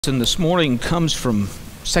And this morning comes from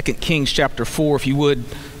 2 Kings chapter 4. If you would,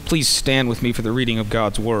 please stand with me for the reading of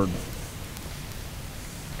God's Word.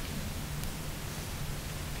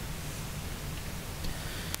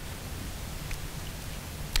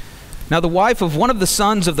 Now the wife of one of the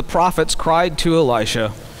sons of the prophets cried to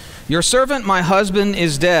Elisha, "Your servant, my husband,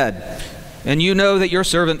 is dead, and you know that your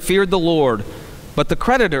servant feared the Lord, but the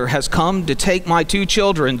creditor has come to take my 2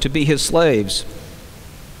 children to be his slaves."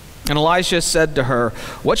 And Elisha said to her,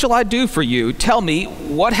 "What shall I do for you? Tell me,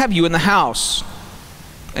 what have you in the house?"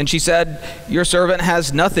 And she said, "Your servant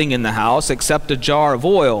has nothing in the house except a jar of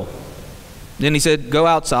oil." Then he said, "Go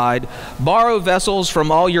outside, borrow vessels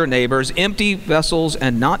from all your neighbors, empty vessels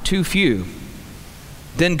and not too few.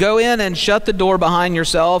 Then go in and shut the door behind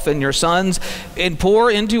yourself and your sons and pour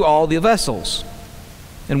into all the vessels.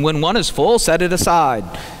 And when one is full, set it aside."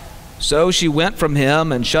 So she went from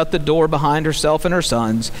him and shut the door behind herself and her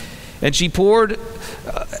sons. And she poured,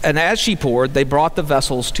 and as she poured, they brought the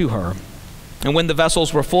vessels to her. And when the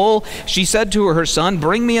vessels were full, she said to her son,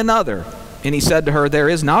 "Bring me another." And he said to her, "There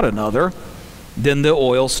is not another." Then the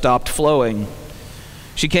oil stopped flowing.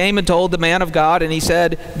 She came and told the man of God, and he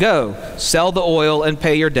said, "Go, sell the oil and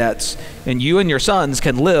pay your debts, and you and your sons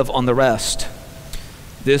can live on the rest."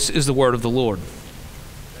 This is the word of the Lord.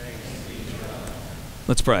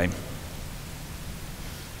 Let's pray.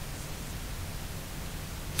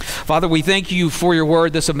 Father, we thank you for your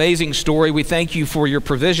word, this amazing story. We thank you for your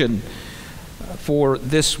provision for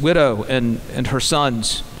this widow and her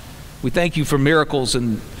sons. We thank you for miracles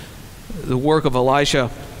and the work of Elisha,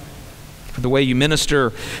 for the way you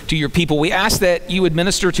minister to your people. We ask that you would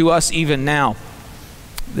minister to us even now,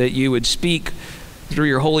 that you would speak through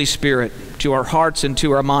your Holy Spirit to our hearts and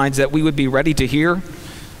to our minds, that we would be ready to hear,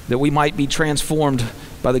 that we might be transformed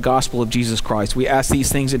by the gospel of Jesus Christ. We ask these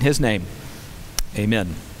things in his name.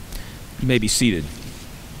 Amen. You may be seated.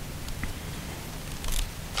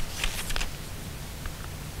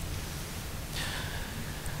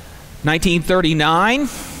 In 1939,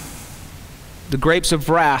 The Grapes of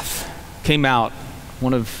Wrath came out,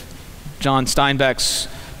 one of John Steinbeck's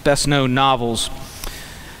best-known novels.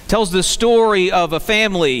 It tells the story of a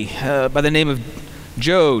family by the name of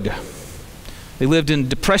Joad. They lived in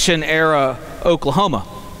Depression-era Oklahoma.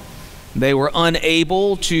 They were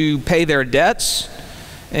unable to pay their debts,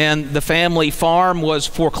 and the family farm was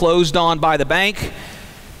foreclosed on by the bank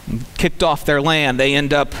and kicked off their land. They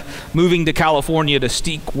end up moving to California to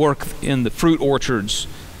seek work in the fruit orchards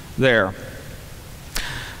there.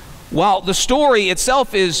 While the story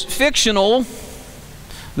itself is fictional,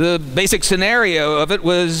 the basic scenario of it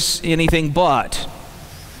was anything but.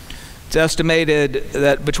 It's estimated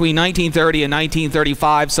that between 1930 and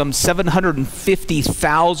 1935, some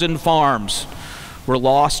 750,000 farms were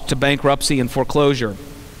lost to bankruptcy and foreclosure.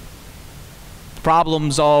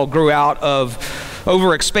 Problems all grew out of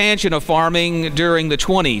overexpansion of farming during the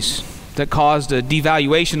 20s that caused a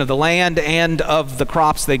devaluation of the land and of the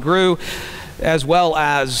crops they grew, as well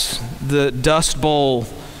as the Dust Bowl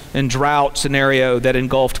and drought scenario that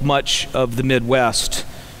engulfed much of the Midwest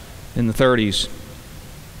in the 30s.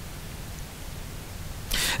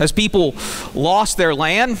 As people lost their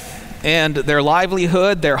land and their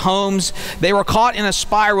livelihood, their homes, they were caught in a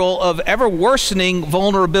spiral of ever worsening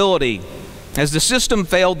vulnerability as the system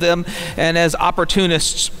failed them and as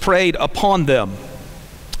opportunists preyed upon them.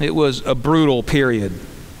 It was a brutal period.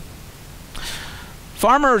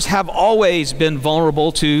 Farmers have always been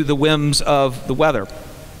vulnerable to the whims of the weather.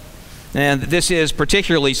 And this is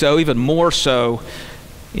particularly so, even more so,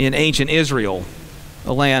 in ancient Israel,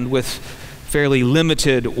 a land with fairly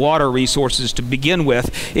limited water resources to begin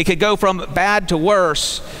with. It could go from bad to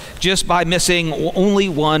worse just by missing only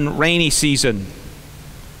one rainy season.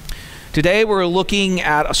 Today we're looking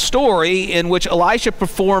at a story in which Elisha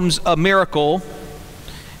performs a miracle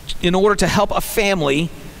in order to help a family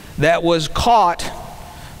that was caught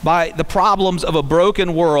by the problems of a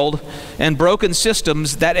broken world and broken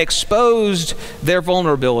systems that exposed their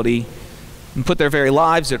vulnerability and put their very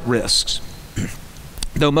lives at risk.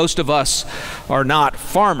 Though most of us are not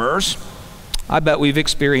farmers, I bet we've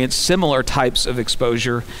experienced similar types of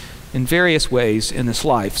exposure in various ways in this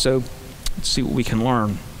life. So let's see what we can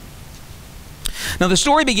learn. Now, the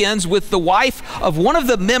story begins with the wife of one of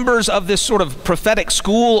the members of this sort of prophetic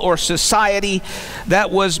school or society that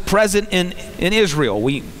was present in Israel.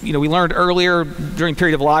 We learned earlier during the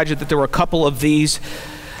period of Elijah that there were a couple of these.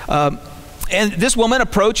 And this woman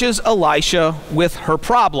approaches Elisha with her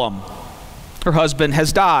problem. Her husband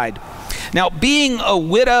has died. Now, being a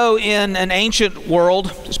widow in an ancient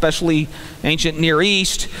world, especially ancient Near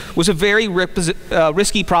East, was a very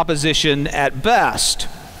risky proposition at best.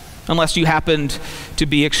 unless you happened to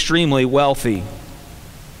be extremely wealthy.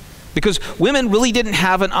 Because women really didn't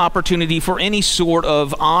have an opportunity for any sort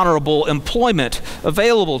of honorable employment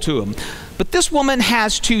available to them. But this woman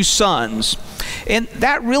has 2 sons, and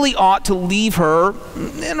that really ought to leave her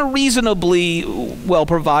in a reasonably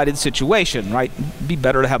well-provided situation, right? It'd be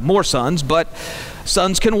better to have more sons, but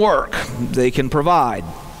sons can work. They can provide.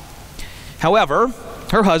 However,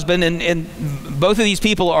 her husband, and both of these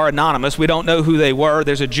people are anonymous. We don't know who they were.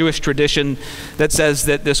 There's a Jewish tradition that says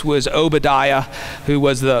that this was Obadiah, who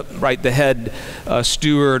was the head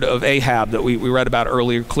steward of Ahab that we read about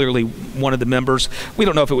earlier, clearly one of the members. We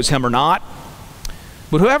don't know if it was him or not.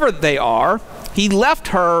 But whoever they are, he left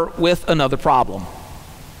her with another problem.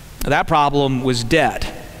 That problem was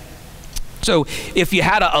debt. So if you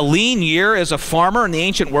had a lean year as a farmer in the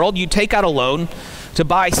ancient world, you'd take out a loan to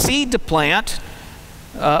buy seed to plant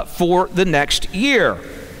for the next year,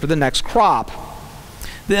 for the next crop.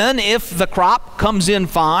 Then if the crop comes in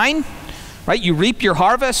fine, right, you reap your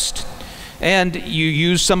harvest and you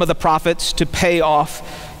use some of the profits to pay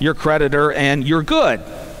off your creditor and you're good.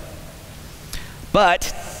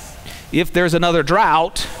 But if there's another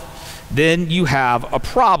drought, then you have a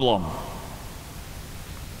problem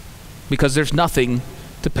because there's nothing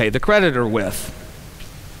to pay the creditor with.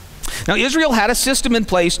 Now, Israel had a system in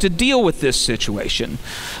place to deal with this situation,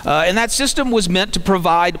 and that system was meant to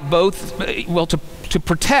provide both, to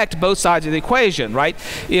protect both sides of the equation, right?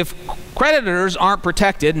 If creditors aren't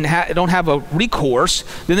protected and don't have a recourse,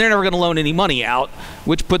 then they're never going to loan any money out,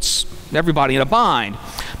 which puts everybody in a bind.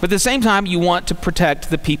 But at the same time, you want to protect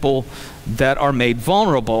the people that are made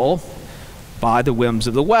vulnerable by the whims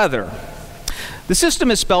of the weather. The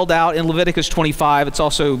system is spelled out in Leviticus 25. It's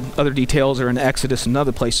also, other details are in Exodus and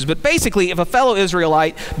other places. But basically, if a fellow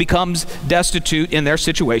Israelite becomes destitute in their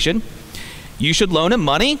situation, you should loan him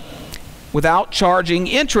money without charging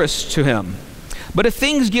interest to him. But if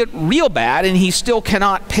things get real bad and he still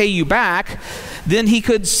cannot pay you back, then he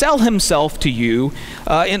could sell himself to you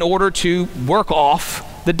in order to work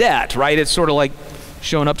off the debt, right? It's sort of like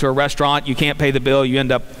showing up to a restaurant, you can't pay the bill, you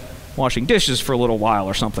end up washing dishes for a little while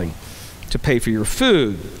or something to pay for your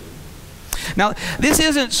food. Now, this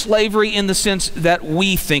isn't slavery in the sense that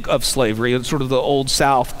we think of slavery. It's sort of the old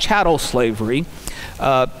South chattel slavery.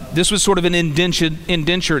 This was sort of an indentured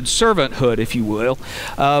servanthood, if you will,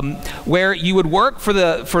 where you would work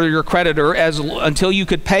for your creditor until you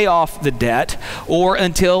could pay off the debt, or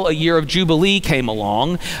until a year of Jubilee came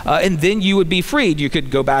along, and then you would be freed. You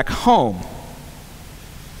could go back home.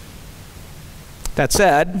 That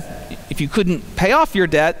said, if you couldn't pay off your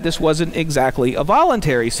debt, this wasn't exactly a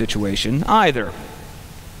voluntary situation either.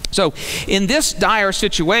 So in this dire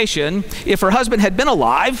situation, if her husband had been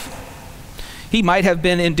alive, he might have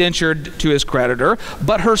been indentured to his creditor,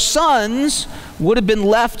 but her sons would have been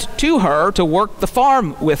left to her to work the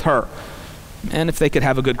farm with her. And if they could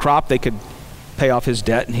have a good crop, they could pay off his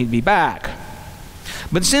debt and he'd be back.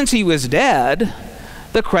 But since he was dead,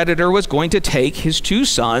 the creditor was going to take his 2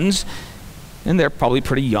 sons, and they're probably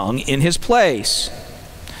pretty young, in his place.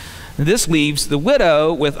 This leaves the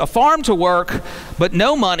widow with a farm to work, but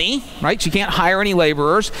no money, right? She can't hire any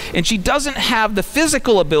laborers, and she doesn't have the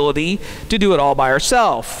physical ability to do it all by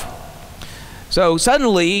herself. So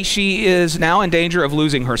suddenly, she is now in danger of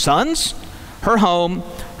losing her sons, her home,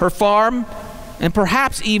 her farm, and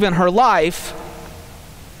perhaps even her life,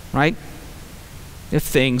 right? If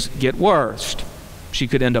things get worse. She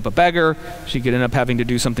could end up a beggar. She could end up having to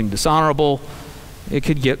do something dishonorable. It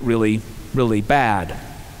could get really, really bad.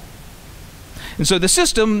 And so the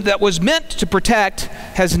system that was meant to protect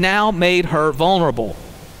has now made her vulnerable.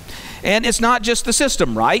 And it's not just the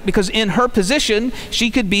system, right? Because in her position, she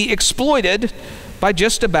could be exploited by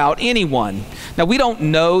just about anyone. Now, we don't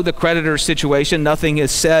know the creditor's situation. Nothing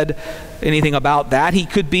is said anything about that. He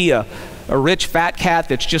could be a rich fat cat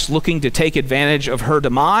that's just looking to take advantage of her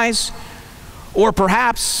demise. Or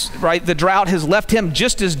perhaps, right, the drought has left him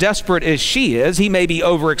just as desperate as she is. He may be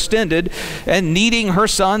overextended and needing her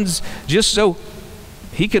sons just so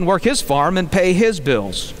he can work his farm and pay his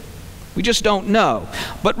bills. We just don't know.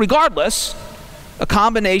 But regardless, a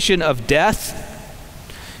combination of death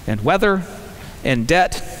and weather and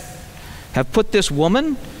debt have put this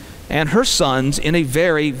woman and her sons in a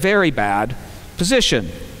very, very bad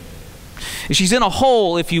position. She's in a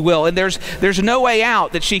hole, if you will, and there's no way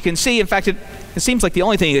out that she can see. In fact, it seems like the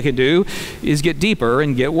only thing it can do is get deeper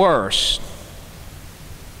and get worse.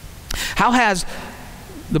 How has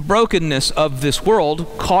the brokenness of this world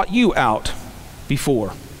caught you out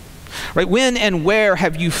before? Right? When and where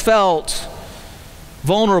have you felt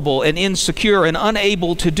vulnerable and insecure and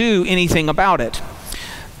unable to do anything about it?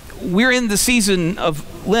 We're in the season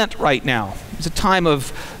of Lent right now. It's a time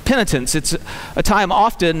of penitence. It's a time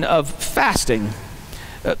often of fasting.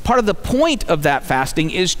 Part of the point of that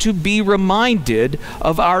fasting is to be reminded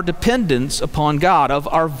of our dependence upon God, of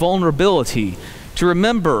our vulnerability, to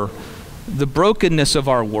remember the brokenness of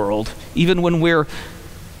our world, even when we're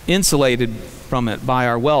insulated from it by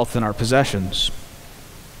our wealth and our possessions.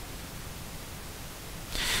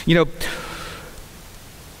 You know,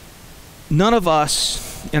 none of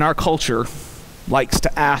us in our culture likes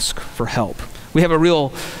to ask for help. We have a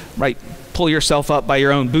real, pull yourself up by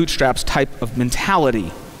your own bootstraps type of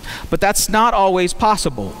mentality. But that's not always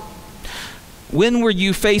possible. When were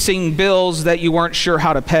you facing bills that you weren't sure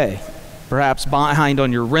how to pay? Perhaps behind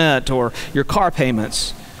on your rent or your car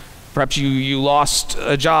payments. Perhaps you lost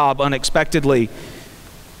a job unexpectedly.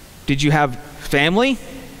 Did you have family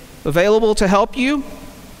available to help you?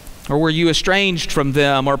 Or were you estranged from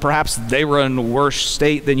them, or perhaps they were in a worse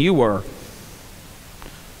state than you were?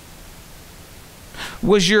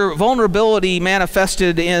 Was your vulnerability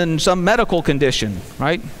manifested in some medical condition,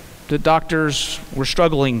 right, that doctors were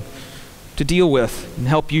struggling to deal with and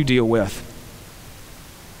help you deal with?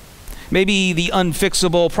 Maybe the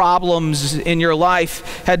unfixable problems in your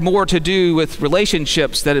life had more to do with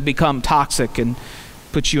relationships that had become toxic and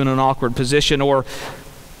put you in an awkward position, or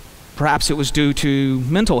perhaps it was due to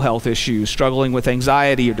mental health issues, struggling with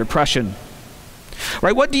anxiety or depression.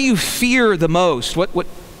 Right? What do you fear the most? What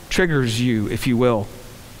triggers you, if you will?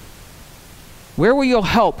 Where will your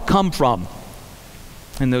help come from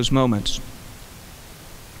in those moments?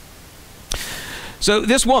 So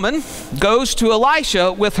this woman goes to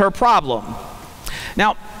Elisha with her problem.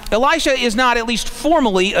 Now, Elisha is not, at least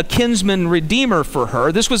formally, a kinsman redeemer for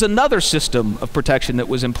her. This was another system of protection that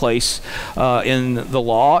was in place in the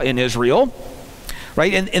law in Israel.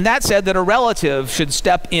 Right? And that said that a relative should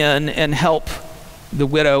step in and help the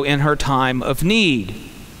widow in her time of need.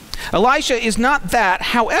 Elisha is not that.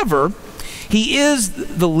 However, he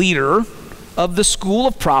is the leader of the school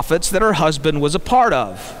of prophets that her husband was a part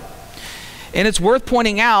of. And it's worth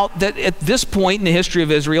pointing out that at this point in the history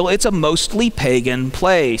of Israel, it's a mostly pagan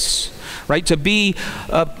place, right? To be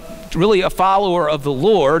really a follower of the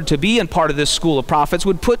Lord, to be in part of this school of prophets,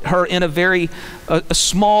 would put her in a very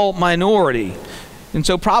small minority. And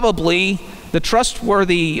so probably the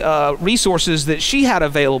trustworthy resources that she had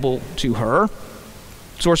available to her,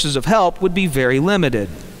 sources of help, would be very limited.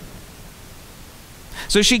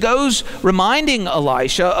 So she goes reminding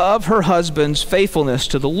Elisha of her husband's faithfulness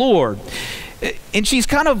to the Lord. And she's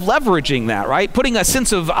kind of leveraging that, right? Putting a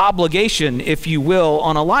sense of obligation, if you will,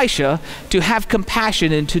 on Elisha to have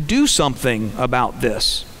compassion and to do something about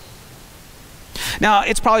this. Now,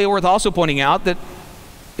 it's probably worth also pointing out that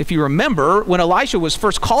if you remember, when Elisha was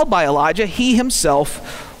first called by Elijah, he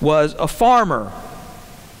himself was a farmer.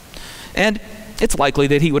 And it's likely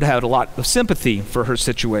that he would have had a lot of sympathy for her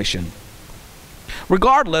situation.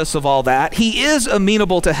 Regardless of all that, he is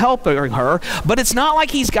amenable to helping her, but it's not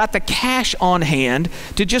like he's got the cash on hand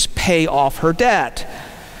to just pay off her debt.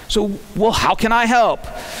 So, well, how can I help?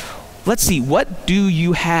 Let's see, what do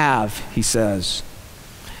you have, he says.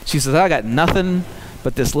 She says, I got nothing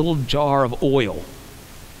but this little jar of oil.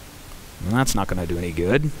 Well, that's not going to do any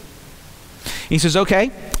good. He says,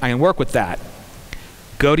 okay, I can work with that.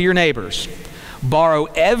 Go to your neighbors. Borrow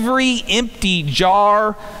every empty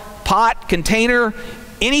jar, pot, container,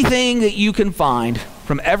 anything that you can find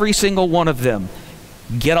from every single one of them.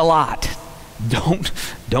 Get a lot.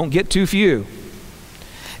 Don't get too few.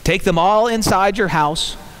 Take them all inside your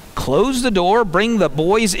house, close the door, bring the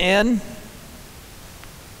boys in,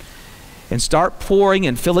 and start pouring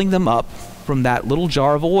and filling them up from that little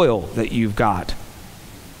jar of oil that you've got.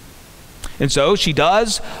 And so she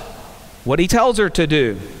does what he tells her to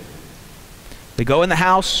do. They go in the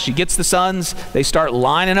house, she gets the sons, they start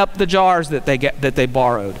lining up the jars that they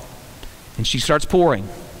borrowed. And she starts pouring.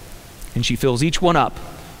 And she fills each one up,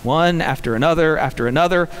 one after another,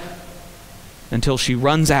 until she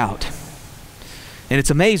runs out. And it's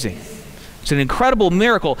amazing. It's an incredible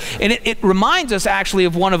miracle. And it reminds us actually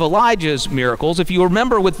of one of Elijah's miracles. If you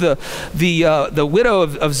remember with the widow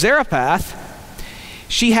of Zarephath,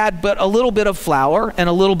 she had but a little bit of flour and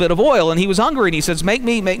a little bit of oil, and he was hungry, and he says, make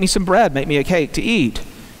me some bread, make me a cake to eat.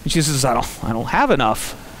 And she says, I don't have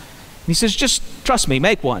enough. And he says, just trust me,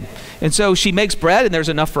 make one. And so she makes bread, and there's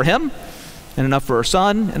enough for him, and enough for her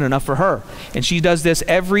son, and enough for her. And she does this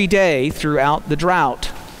every day throughout the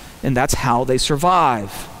drought, and that's how they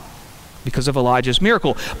survive, because of Elijah's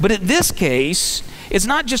miracle. But in this case, it's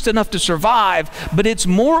not just enough to survive, but it's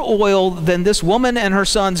more oil than this woman and her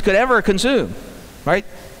sons could ever consume. Right?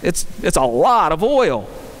 It's a lot of oil.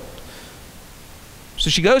 So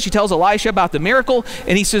she goes, she tells Elisha about the miracle,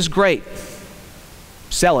 and he says, great,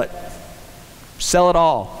 sell it. Sell it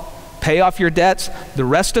all. Pay off your debts. The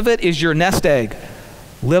rest of it is your nest egg.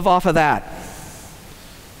 Live off of that.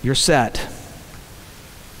 You're set.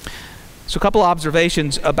 So a couple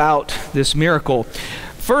observations about this miracle.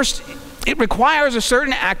 First, it requires a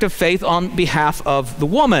certain act of faith on behalf of the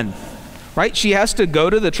woman, right? She has to go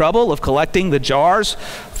to the trouble of collecting the jars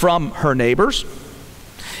from her neighbors.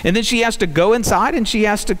 And then she has to go inside and she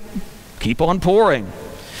has to keep on pouring.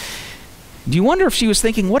 Do you wonder if she was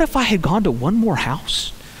thinking, what if I had gone to one more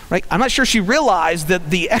house? Right? I'm not sure she realized that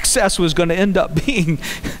the excess was going to end up being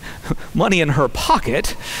money in her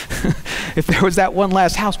pocket. If there was that one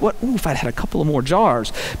last house, if I'd had a couple of more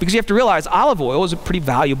jars. Because you have to realize olive oil is a pretty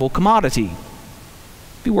valuable commodity.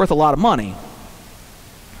 It'd be worth a lot of money.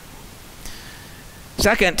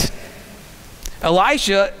 Second,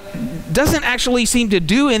 Elisha doesn't actually seem to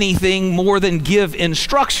do anything more than give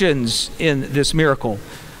instructions in this miracle.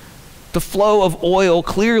 The flow of oil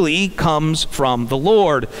clearly comes from the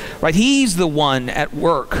Lord, right? He's the one at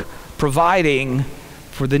work providing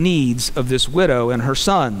for the needs of this widow and her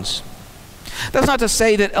sons. That's not to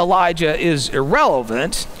say that Elijah is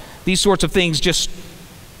irrelevant. These sorts of things just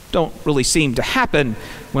don't really seem to happen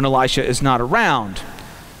when Elisha is not around.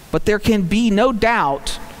 But there can be no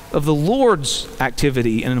doubt of the Lord's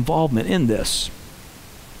activity and involvement in this.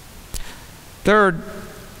 Third,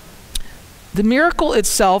 the miracle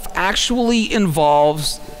itself actually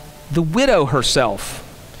involves the widow herself.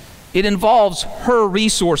 It involves her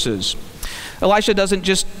resources. Elisha doesn't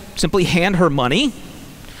just simply hand her money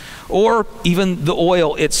or even the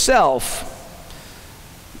oil itself.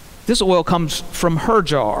 This oil comes from her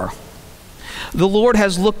jar. The Lord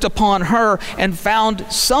has looked upon her and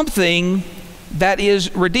found something that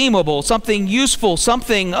is redeemable, something useful,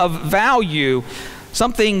 something of value,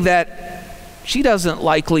 something that she doesn't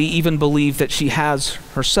likely even believe that she has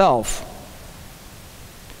herself.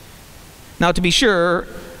 Now, to be sure,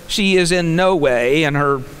 she is in no way, and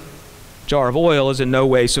her jar of oil is in no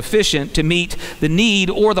way sufficient to meet the need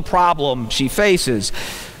or the problem she faces.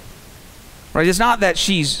 Right? It's not that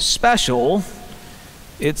she's special,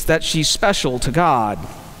 it's that she's special to God.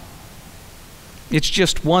 It's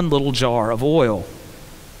just one little jar of oil.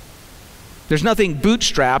 There's nothing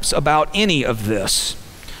bootstraps about any of this.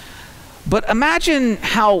 But imagine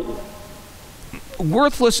how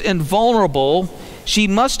worthless and vulnerable she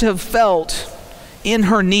must have felt in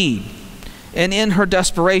her need and in her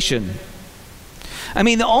desperation. I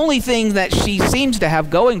mean, the only thing that she seems to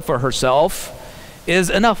have going for herself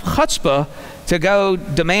is enough chutzpah to go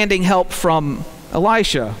demanding help from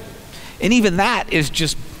Elisha. And even that is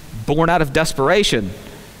just born out of desperation.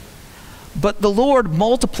 But the Lord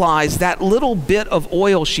multiplies that little bit of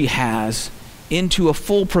oil she has into a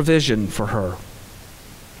full provision for her.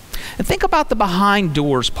 And think about the behind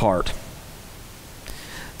doors part.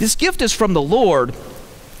 This gift is from the Lord,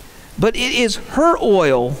 but it is her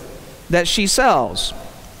oil that she sells.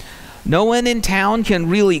 No one in town can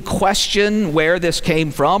really question where this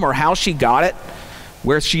came from or how she got it,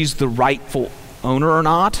 where she's the rightful owner or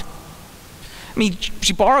not. I mean,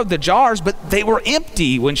 she borrowed the jars, but they were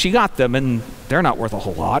empty when she got them, and they're not worth a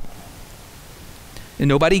whole lot. And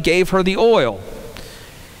nobody gave her the oil.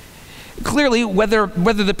 Clearly, whether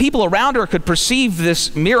the people around her could perceive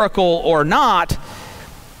this miracle or not,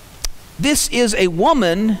 this is a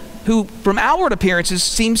woman who, from outward appearances,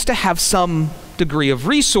 seems to have some degree of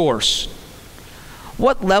resource.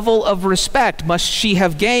 What level of respect must she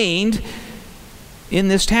have gained in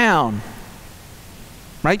this town?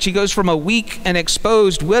 Right? She goes from a weak and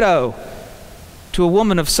exposed widow to a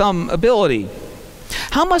woman of some ability.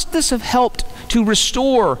 How must this have helped to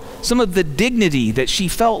restore some of the dignity that she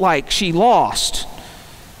felt like she lost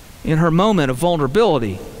in her moment of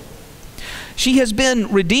vulnerability? She has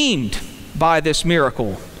been redeemed by this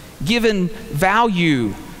miracle, given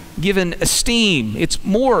value, given esteem. It's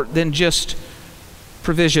more than just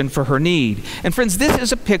provision for her need. And friends, this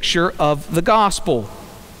is a picture of the gospel.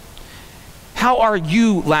 How are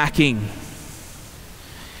you lacking?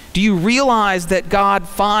 Do you realize that God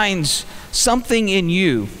finds something in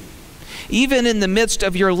you, even in the midst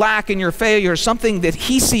of your lack and your failure, something that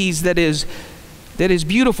He sees that is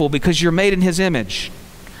beautiful because you're made in His image,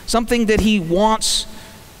 something that He wants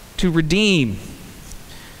to redeem?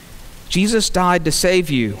 Jesus died to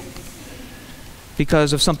save you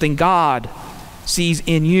because of something God sees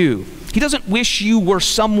in you. He doesn't wish you were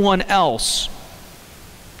someone else.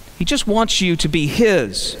 He just wants you to be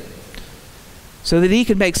His so that He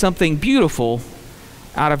can make something beautiful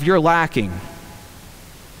out of your lacking.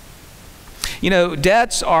 You know,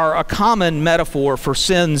 debts are a common metaphor for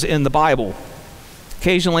sins in the Bible.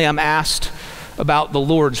 Occasionally I'm asked about the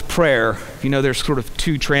Lord's Prayer. You know, there's sort of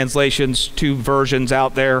two translations, two versions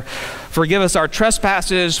out there. Forgive us our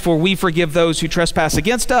trespasses, for we forgive those who trespass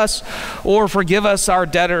against us, or forgive us our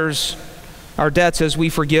debts as we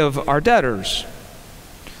forgive our debtors.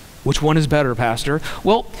 Which one is better, Pastor?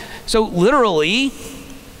 Well, so literally,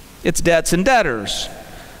 it's debts and debtors.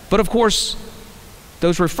 But of course,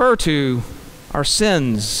 those refer to our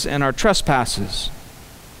sins and our trespasses.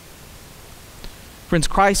 Friends,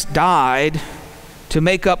 Christ died to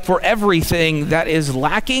make up for everything that is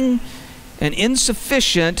lacking and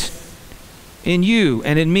insufficient in you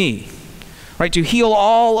and in me, right? To heal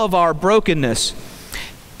all of our brokenness.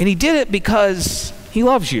 And he did it because he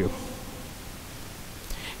loves you.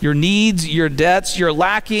 Your needs, your debts, your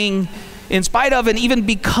lacking, in spite of and even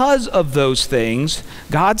because of those things,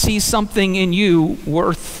 God sees something in you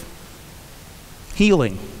worth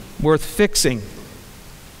healing, worth fixing.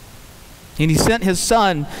 And he sent his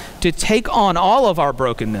son to take on all of our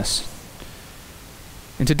brokenness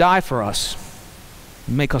and to die for us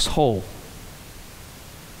and make us whole.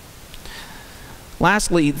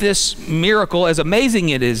 Lastly, this miracle, as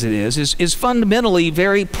amazing as it is fundamentally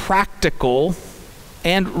very practical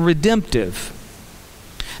and redemptive.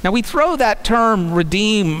 Now, we throw that term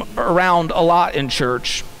redeem around a lot in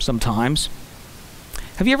church sometimes.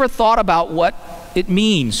 Have you ever thought about what it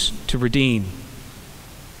means to redeem?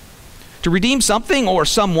 To redeem something or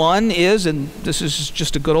someone is, and this is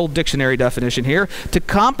just a good old dictionary definition here, to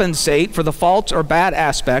compensate for the faults or bad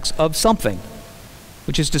aspects of something,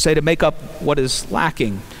 which is to say to make up what is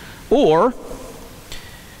lacking, or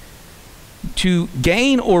to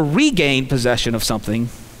gain or regain possession of something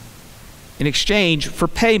in exchange for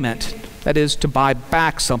payment, that is, to buy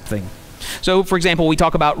back something. So, for example, we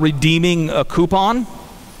talk about redeeming a coupon.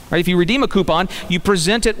 Right? If you redeem a coupon, you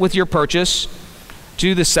present it with your purchase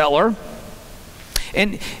to the seller,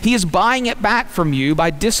 and he is buying it back from you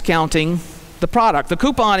by discounting the product. The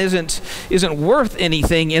coupon isn't worth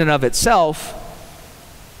anything in and of itself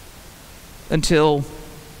until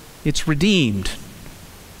it's redeemed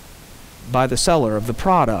by the seller of the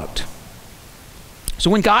product. So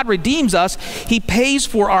when God redeems us, he pays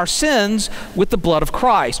for our sins with the blood of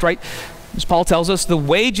Christ, right? As Paul tells us, the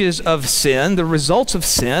wages of sin, the results of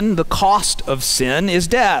sin, the cost of sin is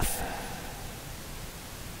death.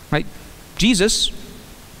 Right? Jesus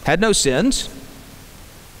had no sins.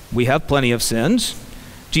 We have plenty of sins.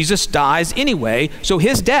 Jesus dies anyway, so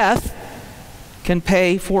his death can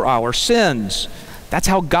pay for our sins. That's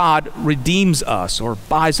how God redeems us or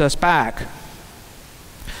buys us back.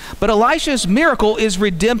 But Elisha's miracle is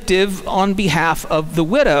redemptive on behalf of the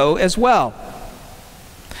widow as well.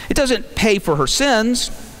 It doesn't pay for her sins,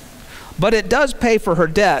 but it does pay for her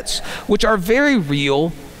debts, which are very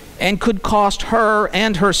real and could cost her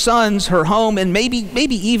and her sons her home and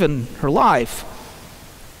maybe even her life.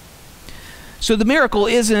 So the miracle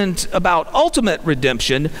isn't about ultimate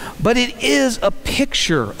redemption, but it is a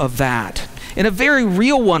picture of that, and a very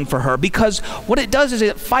real one for her, because what it does is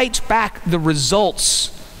it fights back the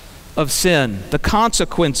results of sin, the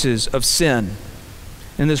consequences of sin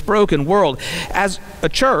in this broken world. As a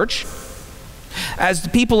church, as the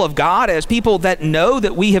people of God, as people that know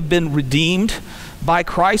that we have been redeemed by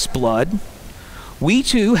Christ's blood, we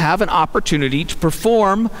too have an opportunity to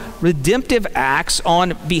perform redemptive acts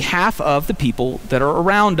on behalf of the people that are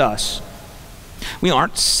around us. We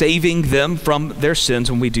aren't saving them from their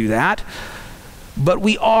sins when we do that, but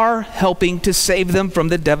we are helping to save them from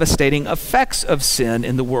the devastating effects of sin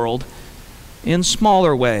in the world in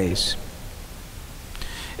smaller ways.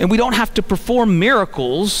 And we don't have to perform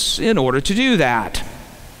miracles in order to do that.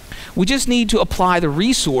 We just need to apply the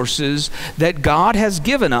resources that God has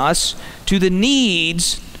given us to the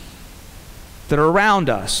needs that are around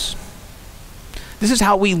us. This is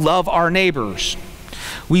how we love our neighbors.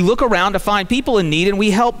 We look around to find people in need and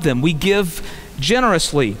we help them. We give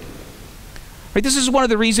generously. Right? This is one of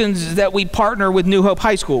the reasons that we partner with New Hope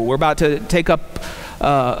High School. We're about to take up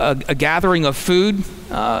a gathering of food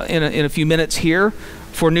in a few minutes here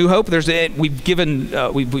for New Hope.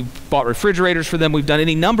 We've bought refrigerators for them. We've done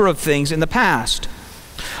any number of things in the past.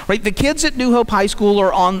 Right? The kids at New Hope High School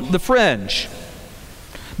are on the fringe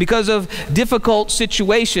because of difficult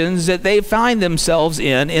situations that they find themselves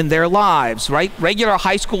in their lives. Right? Regular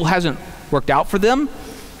high school hasn't worked out for them.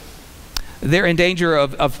 They're in danger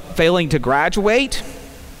of failing to graduate.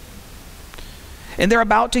 And they're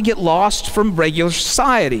about to get lost from regular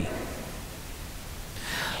society.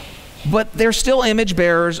 But they're still image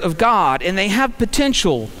bearers of God, and they have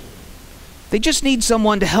potential. They just need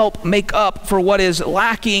someone to help make up for what is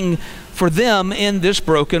lacking for them in this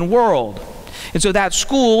broken world. And so that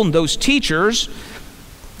school and those teachers,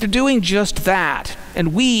 They're doing just that,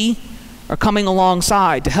 and we are coming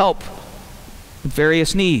alongside to help with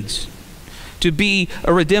various needs, to be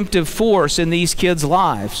a redemptive force in these kids'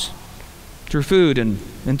 lives through food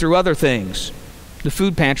and through other things. The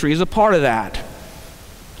food pantry is a part of that.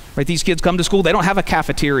 Right? These kids come to school, they don't have a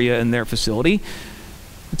cafeteria in their facility.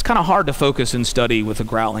 It's kind of hard to focus and study with a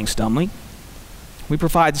growling stomach. We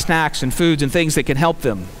provide snacks and foods and things that can help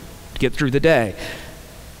them get through the day.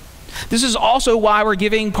 This is also why we're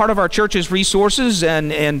giving part of our church's resources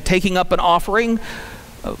and taking up an offering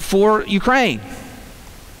for Ukraine,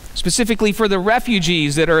 specifically for the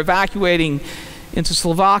refugees that are evacuating into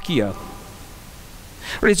Slovakia.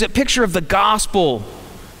 It's a picture of the gospel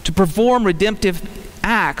to perform redemptive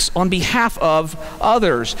acts on behalf of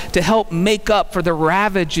others, to help make up for the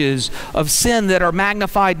ravages of sin that are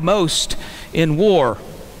magnified most in war,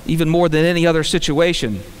 even more than any other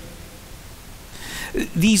situation.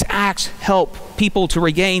 These acts help people to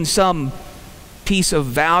regain some piece of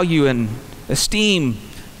value and esteem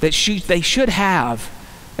that they should have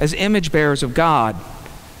as image bearers of God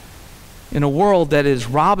in a world that is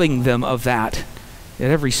robbing them of that at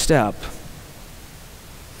every step.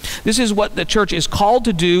 This is what the church is called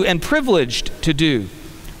to do and privileged to do.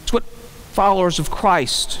 It's what followers of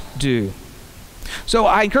Christ do. So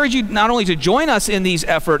I encourage you not only to join us in these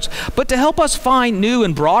efforts, but to help us find new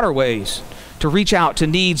and broader ways to reach out to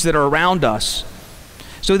needs that are around us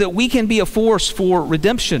so that we can be a force for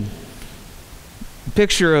redemption. A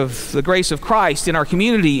picture of the grace of Christ in our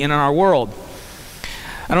community and in our world.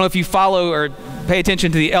 I don't know if you follow or pay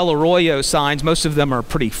attention to the El Arroyo signs. Most of them are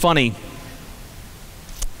pretty funny.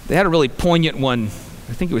 They had a really poignant one,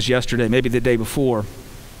 I think it was yesterday, maybe the day before.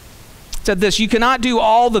 It said this: "You cannot do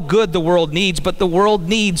all the good the world needs, but the world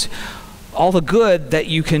needs all the good that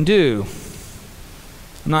you can do."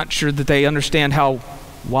 I'm not sure that they understand how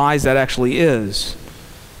wise that actually is.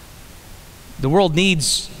 The world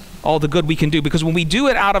needs all the good we can do, because when we do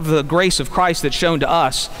it out of the grace of Christ that's shown to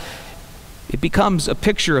us, it becomes a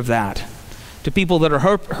picture of that to people that are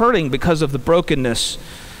hurting because of the brokenness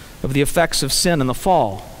of the effects of sin and the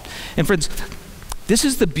fall. And friends, this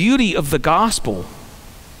is the beauty of the gospel.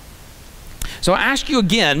 So I ask you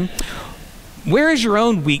again, where is your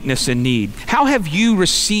own weakness and need? How have you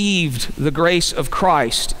received the grace of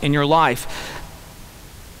Christ in your life?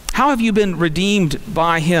 How have you been redeemed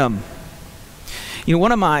by Him? You know,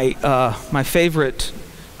 one of my favorite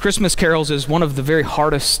Christmas carols is one of the very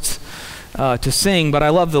hardest to sing, but I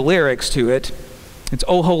love the lyrics to it. It's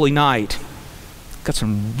 "O Holy Night." Got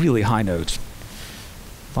some really high notes,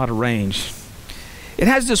 a lot of range. It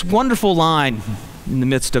has this wonderful line in the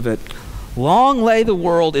midst of it: "Long lay the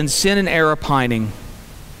world in sin and error pining,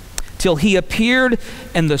 till He appeared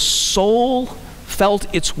and the soul felt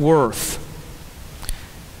its worth."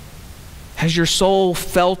 Has your soul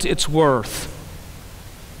felt its worth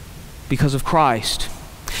because of Christ?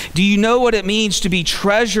 Do you know what it means to be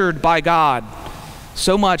treasured by God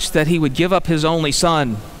so much that He would give up His only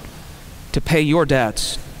Son to pay your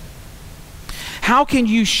debts? How can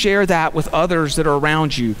you share that with others that are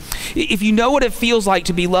around you? If you know what it feels like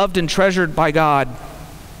to be loved and treasured by God,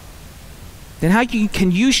 then how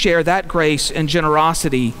can you share that grace and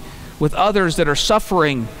generosity with others that are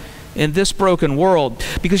suffering in this broken world?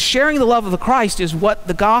 Because sharing the love of the Christ is what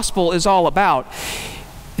the gospel is all about.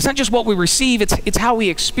 It's not just what we receive, it's how we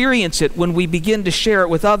experience it when we begin to share it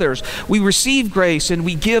with others. We receive grace and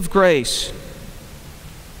we give grace.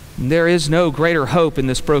 And there is no greater hope in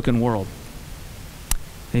this broken world.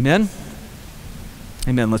 Amen?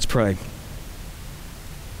 Amen. Let's pray.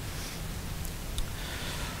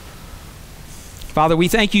 Father, we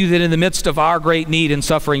thank you that in the midst of our great need and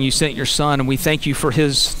suffering, you sent your Son, and we thank you for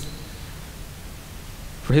his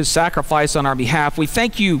sacrifice on our behalf. We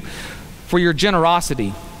thank you for your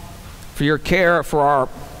generosity, for your care for our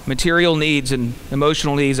material needs and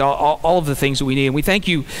emotional needs, all of the things that we need. And we thank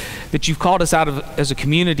you that you've called us out as a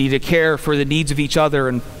community to care for the needs of each other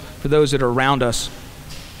and for those that are around us.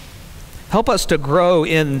 Help us to grow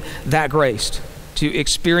in that grace, to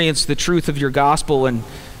experience the truth of your gospel and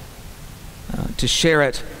to share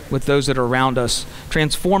it with those that are around us.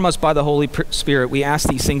 Transform us by the Holy Spirit. We ask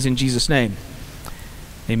these things in Jesus' name.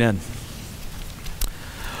 Amen.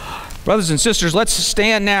 Brothers and sisters, let's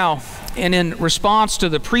stand now and in response to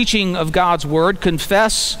the preaching of God's word,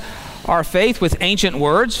 confess our faith with ancient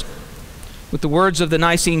words, with the words of the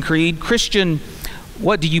Nicene Creed. Christian,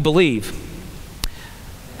 what do you believe?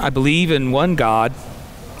 I believe in one God,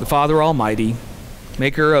 the Father Almighty,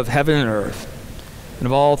 maker of heaven and earth, and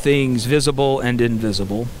of all things visible and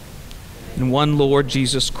invisible, and one Lord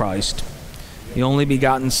Jesus Christ, the only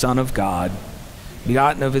begotten Son of God,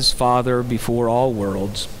 begotten of his Father before all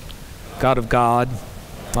worlds, God of God,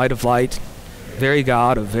 light of light, very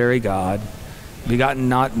God of very God, begotten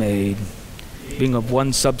not made, being of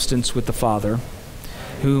one substance with the Father,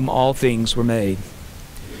 whom all things were made.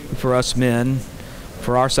 For us men,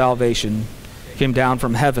 for our salvation, came down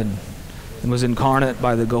from heaven, and was incarnate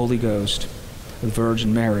by the Holy Ghost, the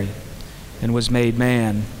Virgin Mary, and was made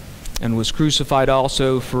man, and was crucified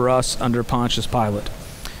also for us under Pontius Pilate.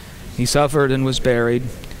 He suffered and was buried,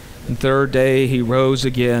 and third day he rose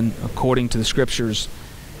again according to the Scriptures,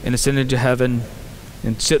 and ascended to heaven,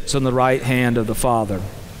 and sits on the right hand of the Father.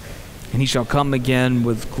 And he shall come again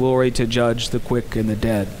with glory to judge the quick and the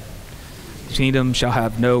dead. His kingdom shall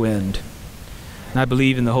have no end. And I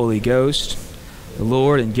believe in the Holy Ghost, the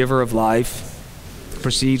Lord and giver of life, who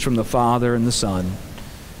proceeds from the Father and the Son,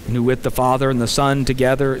 and who with the Father and the Son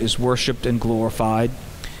together is worshipped and glorified,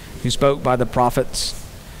 who spoke by the prophets.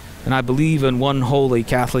 And I believe in one holy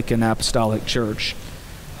Catholic and Apostolic Church.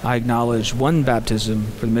 I acknowledge one baptism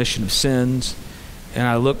for the remission of sins, and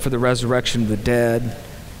I look for the resurrection of the dead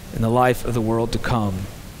and the life of the world to come.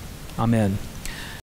 Amen.